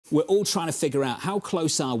we're all trying to figure out how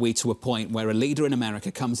close are we to a point where a leader in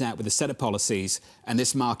America comes out with a set of policies and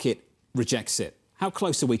this market rejects it. How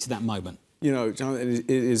close are we to that moment? You know, John, it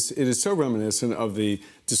is so reminiscent of the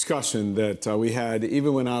discussion that we had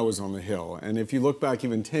even when I was on the Hill. And if you look back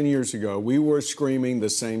even 10 years ago, we were screaming the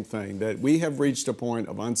same thing, that we have reached a point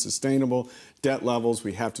of unsustainable debt levels.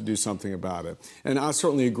 We have to do something about it. And I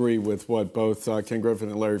certainly agree with what both Ken Griffin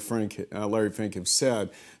and Larry Fink have said,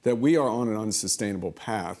 that we are on an unsustainable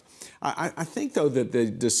path. I think, though, that the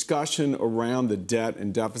discussion around the debt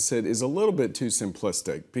and deficit is a little bit too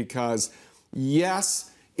simplistic because, yes,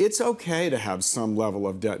 it's okay to have some level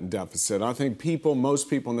of debt and deficit. I think most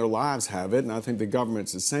people in their lives have it, and I think the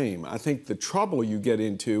government's the same. I think the trouble you get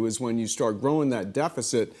into is when you start growing that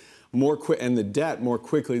deficit and the debt more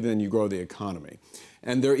quickly than you grow the economy.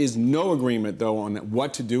 And there is no agreement, though, on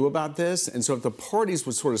what to do about this. And so if the parties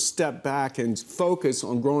would sort of step back and focus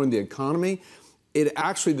on growing the economy,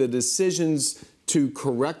 the decisions to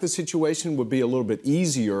correct the situation would be a little bit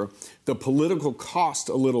easier, the political cost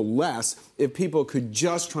a little less, if people could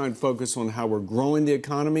just try and focus on how we're growing the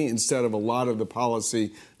economy instead of a lot of the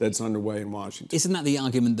policy that's underway in Washington. Isn't that the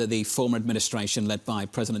argument that the former administration led by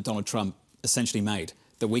President Donald Trump essentially made?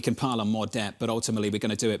 That we can pile on more debt, but ultimately we're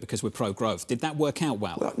going to do it because we're pro-growth. Did that work out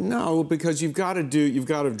well? Well, no, because you've got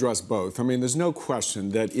to address both. I mean, there's no question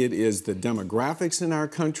that it is the demographics in our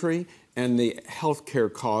country and the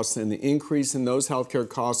healthcare costs and the increase in those healthcare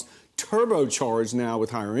costs turbocharged now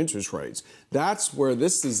with higher interest rates. That's where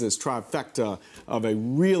this trifecta of a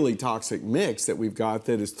really toxic mix that we've got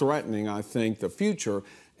that is threatening, I think, the future.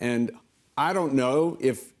 And I don't know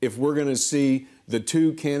if we're going to see the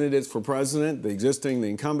two candidates for president, the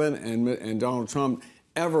incumbent, and Donald Trump,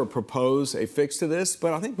 ever propose a fix to this.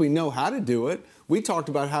 But I think we know how to do it. We talked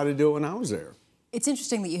about how to do it when I was there. It's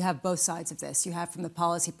interesting that you have both sides of this. You have from the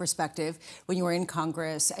policy perspective when you were in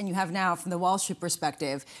Congress, and you have now from the Wall Street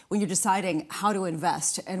perspective when you're deciding how to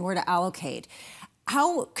invest and where to allocate.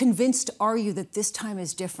 How convinced are you that this time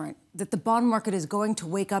is different, that the bond market is going to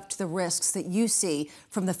wake up to the risks that you see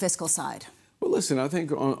from the fiscal side? Well, listen, I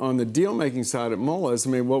think on the deal-making side at Moelis, I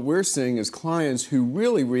mean, what we're seeing is clients who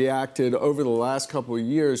really reacted over the last couple of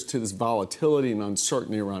years to this volatility and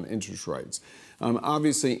uncertainty around interest rates.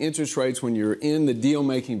 Obviously, interest rates, when you're in the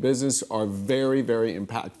deal-making business, are very, very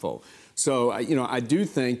impactful. So, I do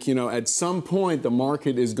think, at some point, the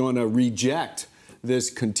market is going to reject this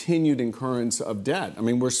continued incurrence of debt. I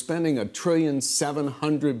mean, we're spending $1.7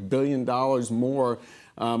 trillion more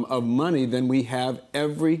of money than we have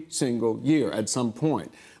every single year at some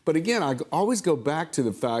point. But again, I always go back to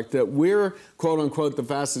the fact that we're, quote unquote, the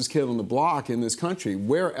fastest kid on the block in this country.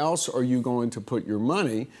 Where else are you going to put your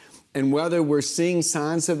money? And whether we're seeing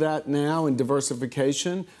signs of that now in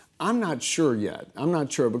diversification, I'm not sure yet. I'm not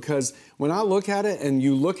sure, because when I look at it and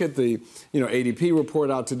you look at the ADP report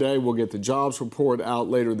out today, we'll get the jobs report out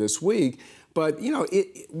later this week. But,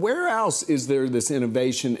 where else is there this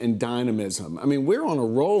innovation and dynamism? I mean, we're on a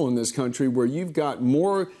roll in this country where you've got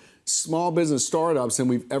more small business startups than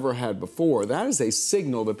we've ever had before. That is a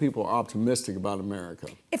signal that people are optimistic about America.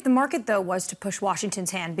 If the market, though, was to push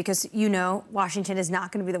Washington's hand, because Washington is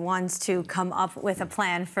not going to be the ones to come up with a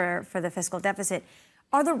plan for the fiscal deficit,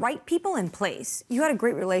 are the right people in place? You had a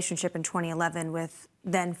great relationship in 2011 with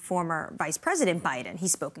then former Vice President Biden.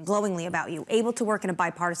 He's spoken glowingly about you, able to work in a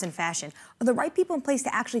bipartisan fashion. Are the right people in place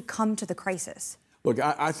to actually come to the crisis? Look,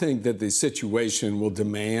 I think that the situation will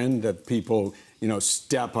demand that people,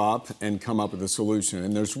 step up and come up with a solution.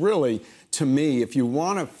 And there's really, to me, if you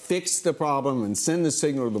want to fix the problem and send the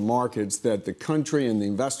signal to the markets that the country and the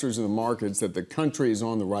investors in the markets that the country is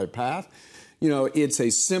on the right path, it's a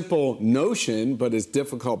simple notion, but it's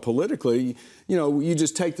difficult politically. You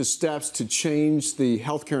just take the steps to change the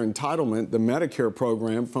healthcare entitlement, the Medicare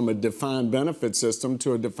program, from a defined benefit system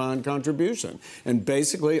to a defined contribution, and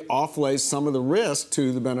basically offlay some of the risk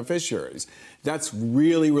to the beneficiaries. That's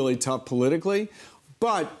really, really tough politically.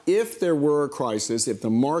 But if there were a crisis, if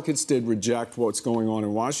the markets did reject what's going on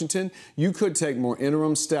in Washington, you could take more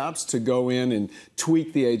interim steps to go in and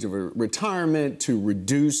tweak the age of retirement, to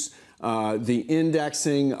reduce the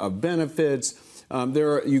indexing of benefits.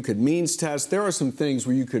 You could means test. There are some things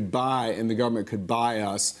where you could buy, and the government could buy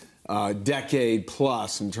us decade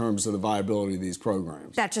plus in terms of the viability of these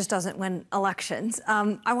programs. That just doesn't win elections.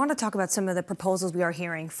 I want to talk about some of the proposals we are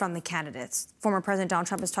hearing from the candidates. Former President Donald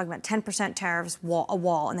Trump is talking about 10% tariffs, a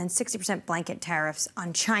wall, and then 60% blanket tariffs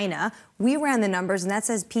on China. We ran the numbers, and that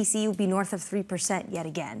says PCE would be north of 3% yet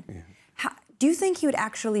again. Yeah. Do you think he would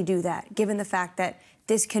actually do that, given the fact that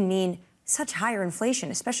this can mean such higher inflation,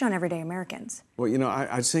 especially on everyday Americans? Well, you know,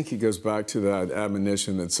 I think it goes back to that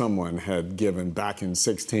admonition that someone had given back in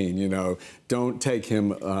 16, you know, don't take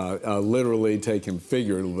him literally, take him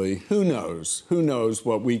figuratively. Who knows? Who knows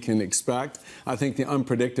what we can expect? I think the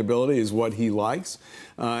unpredictability is what he likes.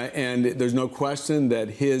 And there's no question that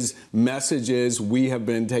his message is we have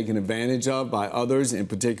been taken advantage of by others, in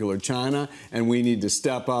particular China, and we need to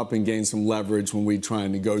step up and gain some leverage when we try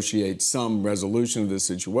and negotiate some resolution of this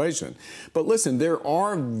situation. But listen, there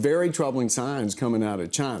are very troubling signs coming out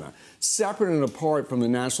of China, separate and apart from the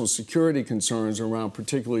national security concerns around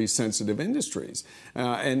particularly sensitive industries.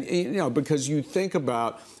 And, you know, because you think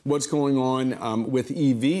about what's going on with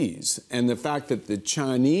EVs and the fact that the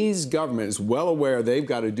Chinese government is well aware they've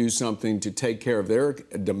got to do something to take care of their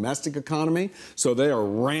domestic economy. So they are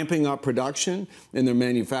ramping up production in their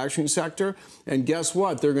manufacturing sector. And guess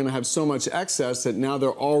what? They're going to have so much excess that now they're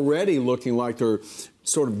already looking like they're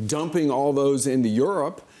sort of dumping all those into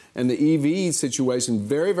Europe. And the EV situation,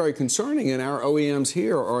 very, very concerning. And our OEMs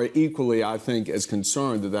here are equally, I think, as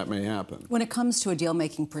concerned that that may happen. When it comes to a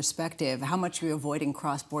deal-making perspective, how much are you avoiding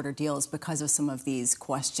cross-border deals because of some of these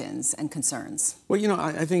questions and concerns? Well, you know,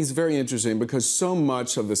 I think it's very interesting because so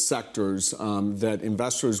much of the sectors that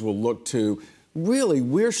investors will look to, really,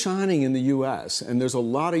 we're shining in the U.S., and there's a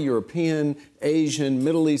lot of European, Asian,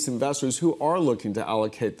 Middle East investors who are looking to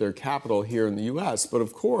allocate their capital here in the U.S. But,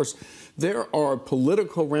 of course, there are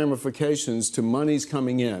political ramifications to monies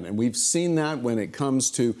coming in, and we've seen that when it comes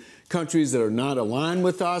to countries that are not aligned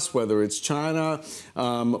with us, whether it's China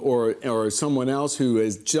or someone else who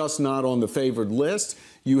is just not on the favored list.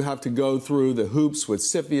 You have to go through the hoops with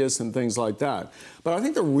CFIUS and things like that. But I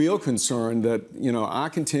think the real concern that, you know, I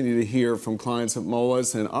continue to hear from clients at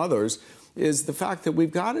Moelis and others is the fact that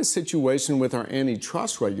we've got a situation with our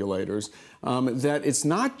antitrust regulators that it's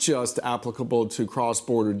not just applicable to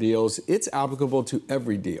cross-border deals, it's applicable to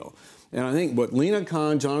every deal. And I think what Lena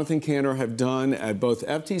Khan, Jonathan Cantor have done at both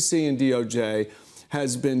FTC and DOJ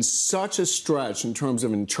has been such a stretch in terms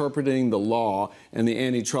of interpreting the law and the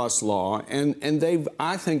antitrust law. And they've,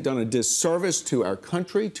 I think, done a disservice to our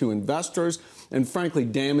country, to investors, and frankly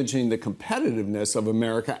damaging the competitiveness of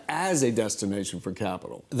America as a destination for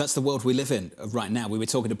capital. That's the world we live in right now. We were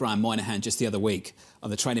talking to Brian Moynihan just the other week on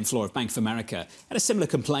the trading floor of Bank of America. Had a similar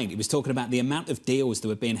complaint. He was talking about the amount of deals that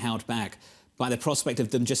were being held back by the prospect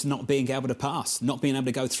of them just not being able to pass, not being able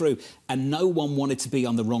to go through. And no one wanted to be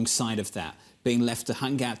on the wrong side of that, being left to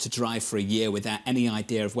hang out to dry for a year without any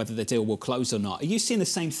idea of whether the deal will close or not. Are you seeing the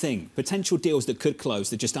same thing? Potential deals that could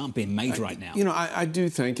close that just aren't being made right now? You know, I do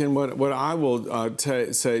think, and what I will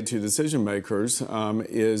say to decision makers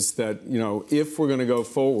is that, you know, if we're going to go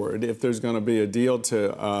forward, if there's going to be a deal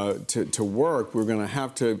to work, we're going to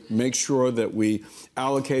have to make sure that we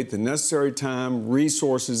allocate the necessary time,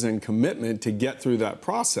 resources, and commitment to get through that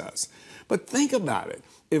process. But think about it.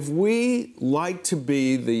 If we like to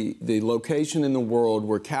be the location in the world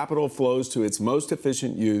where capital flows to its most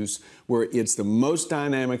efficient use, where it's the most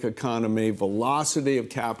dynamic economy, velocity of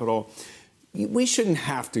capital, we shouldn't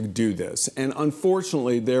have to do this. And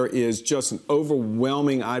unfortunately, there is just an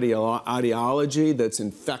overwhelming ideology that's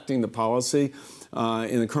infecting the policy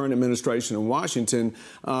in the current administration in Washington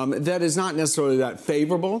that is not necessarily that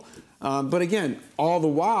favorable. But again, all the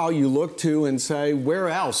while you look to and say, where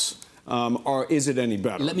else? Or is it any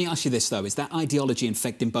better? Let me ask you this, though. Is that ideology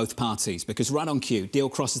infecting both parties? Because right on cue, deal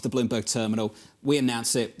crosses the Bloomberg terminal, we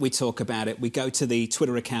announce it, we talk about it, we go to the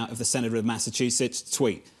Twitter account of the Senator of Massachusetts,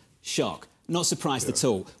 tweet, shock. Not surprised at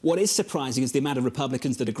all. What is surprising is the amount of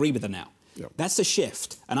Republicans that agree with her now. Yep. That's a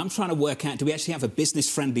shift. And I'm trying to work out, do we actually have a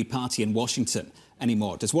business-friendly party in Washington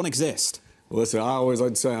anymore? Does one exist? Well, listen, I always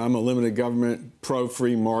like to say I'm a limited government,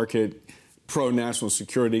 pro-free market, pro-national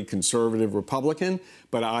security, conservative Republican.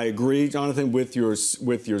 But I agree, Jonathan, with your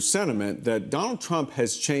sentiment that Donald Trump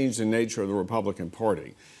has changed the nature of the Republican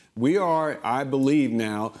Party. We are, I believe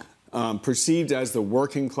now, perceived as the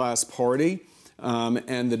working class party.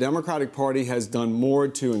 And the Democratic Party has done more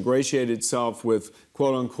to ingratiate itself with,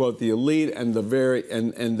 quote unquote, the elite and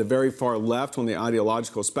the very far left on the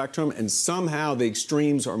ideological spectrum. And somehow the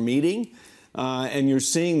extremes are meeting. And you're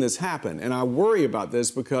seeing this happen. And I worry about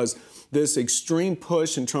this because this extreme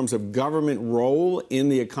push in terms of government role in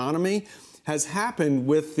the economy has happened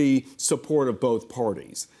with the support of both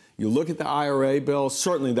parties. You look at the IRA bill,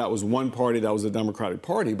 certainly that was one party, that was the Democratic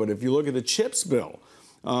Party. But if you look at the CHIPS bill,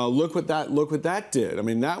 look what that did. I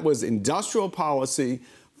mean, that was industrial policy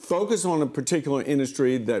focused on a particular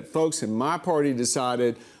industry that folks in my party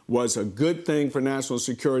decided was a good thing for national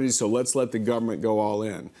security, so let's let the government go all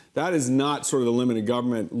in. That is not sort of the limited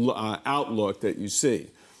government outlook that you see.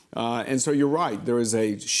 And so you're right. There is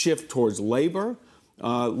a shift towards labor.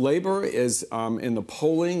 Labor is in the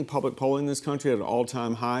polling, public polling in this country, at an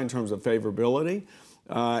all-time high in terms of favorability.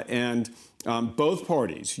 Both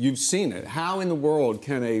parties, you've seen it. How in the world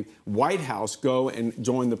can a White House go and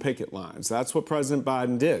join the picket lines? That's what President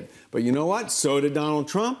Biden did. But you know what? So did Donald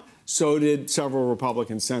Trump. So did several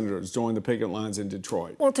Republican senators join the picket lines in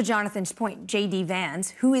Detroit. Well, to Jonathan's point, J.D.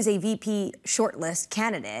 Vance, who is a VP shortlist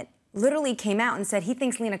candidate, literally came out and said he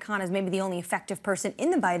thinks Lina Khan is maybe the only effective person in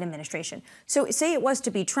the Biden administration. So say it was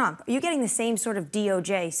to be Trump. Are you getting the same sort of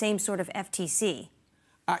DOJ, same sort of FTC?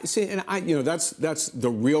 That's the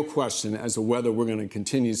real question as to whether we're going to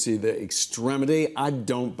continue to see the extremity. I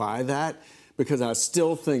don't buy that, because I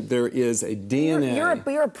still think there is a DNA.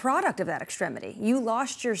 You're a product of that extremity. You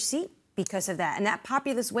lost your seat because of that. And that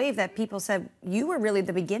populist wave that people said, you were really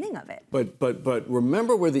the beginning of it. But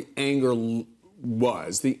remember where the anger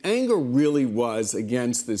was. The anger really was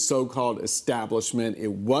against the so-called establishment.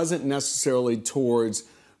 It wasn't necessarily towards,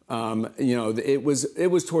 it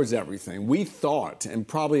was towards everything. We thought, and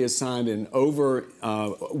probably assigned an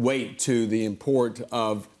weight to the import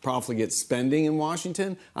of profligate spending in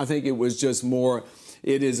Washington. I think it was just more,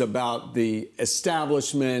 it is about the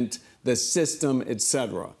establishment, the system,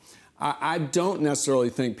 etc. I don't necessarily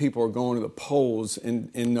think people are going to the polls in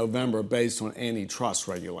November based on antitrust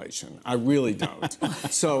regulation. I really don't.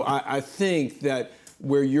 So I think that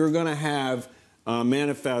where you're going to have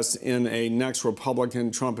manifest in a next Republican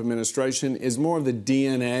Trump administration is more of the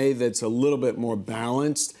DNA that's a little bit more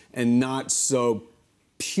balanced and not so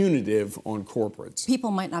punitive on corporates. People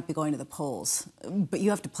might not be going to the polls, but you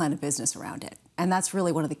have to plan a business around it. And that's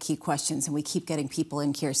really one of the key questions. And we keep getting people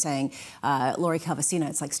in here saying, Lori Calvasina,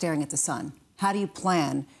 it's like staring at the sun. How do you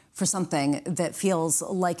plan for something that feels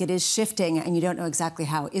like it is shifting and you don't know exactly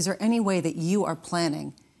how? Is there any way that you are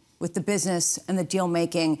planning with the business and the deal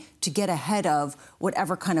making to get ahead of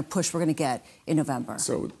whatever kind of push we're going to get in November?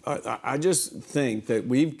 So I just think that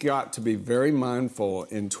we've got to be very mindful.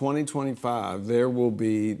 In 2025, there will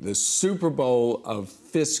be the Super Bowl of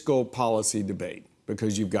fiscal policy debate,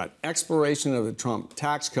 because you've got expiration of the Trump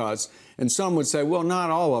tax cuts, and some would say, well, not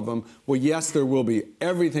all of them. Well, yes, there will be.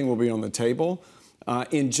 Everything will be on the table.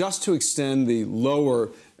 And just to extend the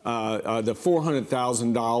lower, the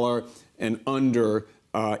 $400,000 and under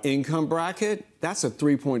income bracket, that's a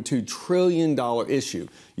 $3.2 trillion issue.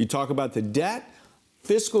 You talk about the debt.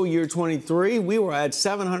 Fiscal year 23, we were at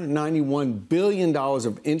 $791 billion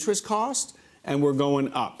of interest cost, and we're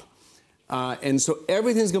going up. And so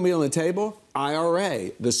everything's going to be on the table.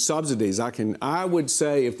 IRA, the subsidies. I would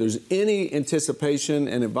say, if there's any anticipation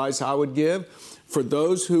and advice I would give for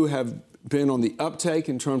those who have been on the uptake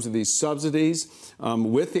in terms of these subsidies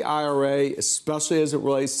with the IRA, especially as it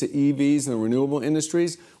relates to EVs and the renewable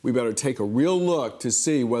industries, we better take a real look to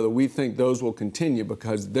see whether we think those will continue,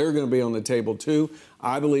 because they're going to be on the table too.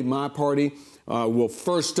 I believe my party will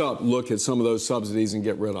first up look at some of those subsidies and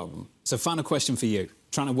get rid of them. So final question for you,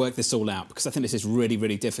 trying to work this all out, because I think this is really,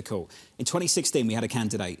 really difficult. In 2016, we had a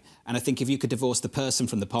candidate, and I think if you could divorce the person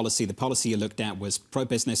from the policy you looked at was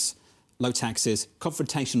pro-business, low taxes,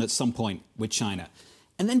 confrontation at some point with China.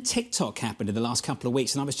 And then TikTok happened in the last couple of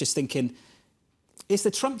weeks, and I was just thinking, is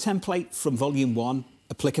the Trump template from Volume 1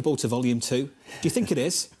 applicable to Volume 2? Do you think it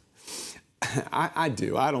is? I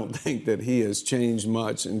do. I don't think that he has changed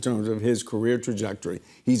much in terms of his career trajectory.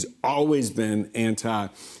 He's always been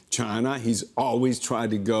anti-China. He's always tried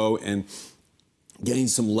to go and gain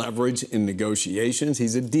some leverage in negotiations.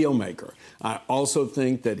 He's a deal maker. I also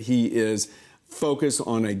think that he is focused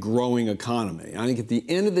on a growing economy. I think at the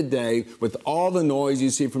end of the day, with all the noise you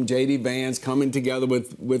see from J.D. Vance coming together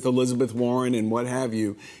with Elizabeth Warren and what have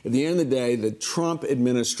you, at the end of the day, the Trump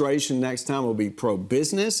administration next time will be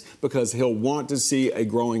pro-business, because he'll want to see a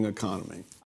growing economy.